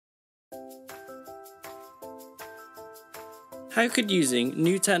How could using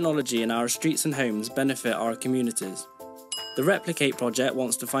new technology in our streets and homes benefit our communities? The Replicate project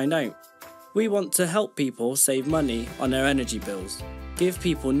wants to find out. We want to help people save money on their energy bills, give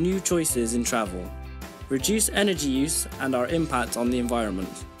people new choices in travel, reduce energy use and our impact on the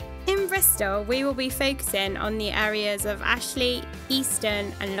environment. In Bristol, we will be focusing on the areas of Ashley,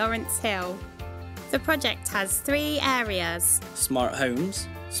 Easton and Lawrence Hill. The project has 3 areas: Smart homes,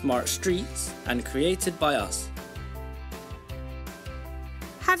 smart streets and created by us.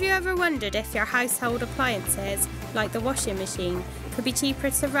 Have you ever wondered if your household appliances, like the washing machine, could be cheaper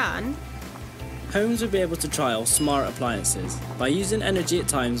to run? Homes will be able to trial smart appliances. By using energy at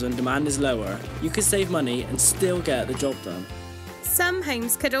times when demand is lower, you could save money and still get the job done. Some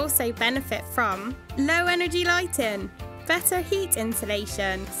homes could also benefit from low energy lighting, better heat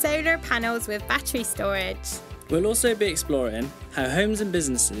insulation, solar panels with battery storage. We'll also be exploring how homes and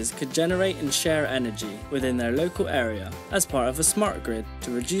businesses could generate and share energy within their local area as part of a smart grid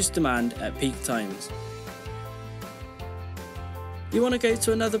to reduce demand at peak times. You want to go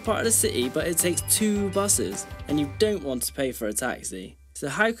to another part of the city but it takes 2 buses and you don't want to pay for a taxi. So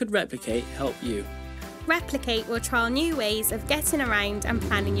how could Replicate help you? Replicate will trial new ways of getting around and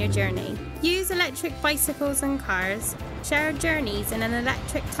planning your journey. Use electric bicycles and cars, share journeys in an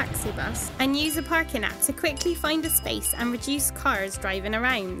electric taxi bus, and use a parking app to quickly find a space and reduce cars driving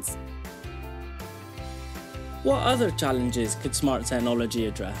around. What other challenges could smart technology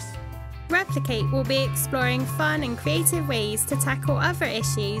address? Replicate will be exploring fun and creative ways to tackle other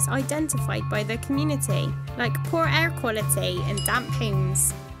issues identified by the community, like poor air quality and damp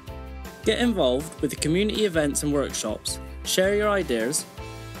homes. Get involved with the community events and workshops, share your ideas,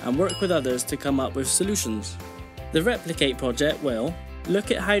 and work with others to come up with solutions. The Replicate project will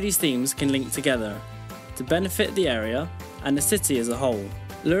look at how these themes can link together to benefit the area and the city as a whole.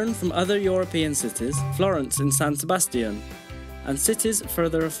 Learn from other European cities, Florence and San Sebastian, and cities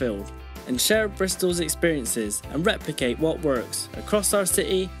further afield, and share Bristol's experiences and replicate what works across our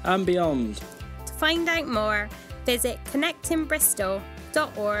city and beyond. To find out more, visit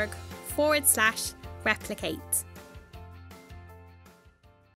connectingbristol.org/replicate.